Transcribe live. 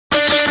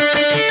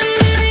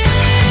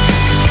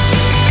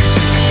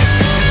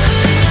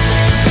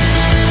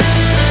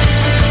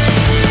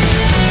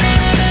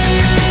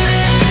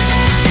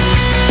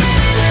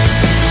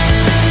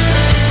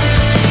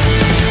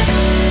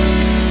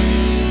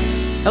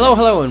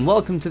Hello and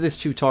welcome to this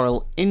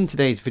tutorial. In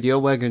today's video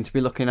we're going to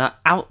be looking at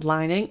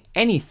outlining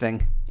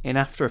anything in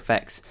After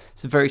Effects.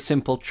 It's a very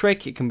simple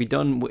trick. It can be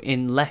done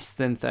in less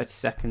than 30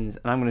 seconds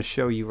and I'm going to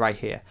show you right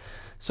here.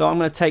 So I'm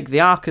going to take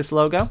the Arcus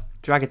logo,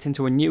 drag it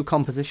into a new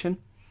composition,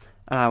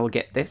 and I will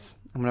get this.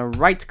 I'm going to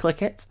right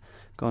click it,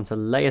 go into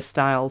Layer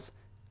Styles,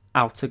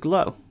 Outer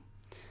Glow.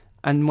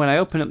 And when I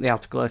open up the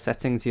Outer Glow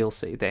settings you'll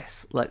see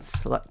this. Let's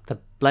select the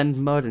blend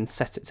mode and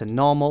set it to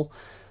normal.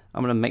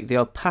 I'm going to make the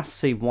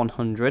opacity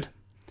 100.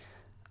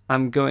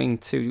 I'm going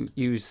to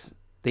use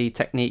the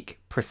technique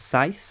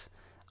Precise.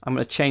 I'm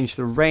going to change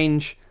the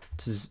range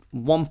to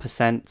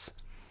 1%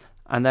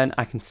 and then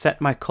I can set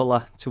my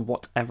color to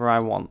whatever I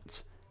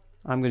want.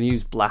 I'm going to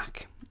use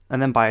black, and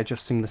then by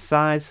adjusting the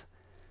size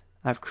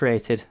I've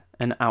created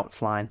an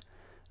outline,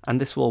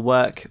 and this will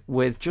work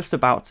with just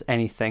about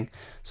anything.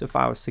 So if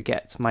I was to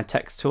get my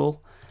text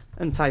tool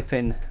and type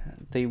in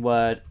the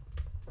word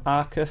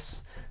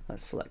Arcus,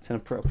 let's select an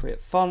appropriate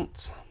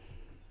font,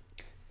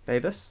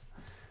 Phoebus,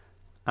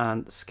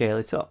 and scale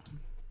it up.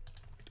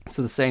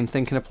 So the same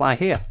thing can apply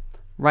here.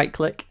 Right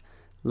click,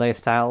 Layer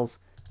Styles,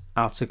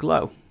 Outer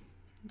Glow,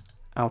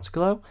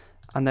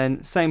 and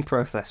then same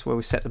process where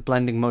we set the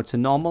blending mode to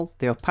normal,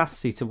 the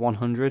opacity to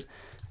 100,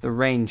 the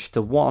range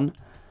to 1,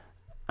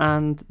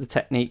 and the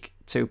technique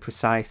to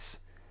Precise.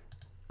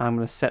 I'm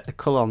going to set the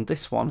color on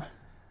this one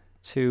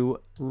to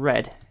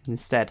red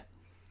instead.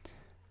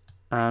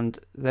 And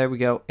there we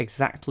go,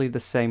 exactly the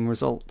same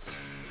results.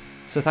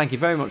 So thank you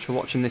very much for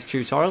watching this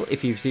tutorial.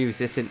 If you've used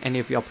this in any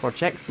of your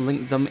projects,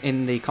 link them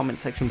in the comment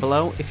section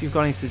below. If you've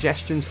got any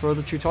suggestions for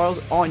other tutorials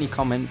or any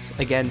comments,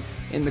 again,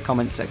 in the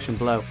comment section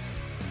below.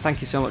 Thank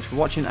you so much for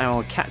watching and I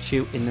will catch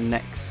you in the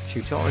next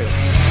tutorial.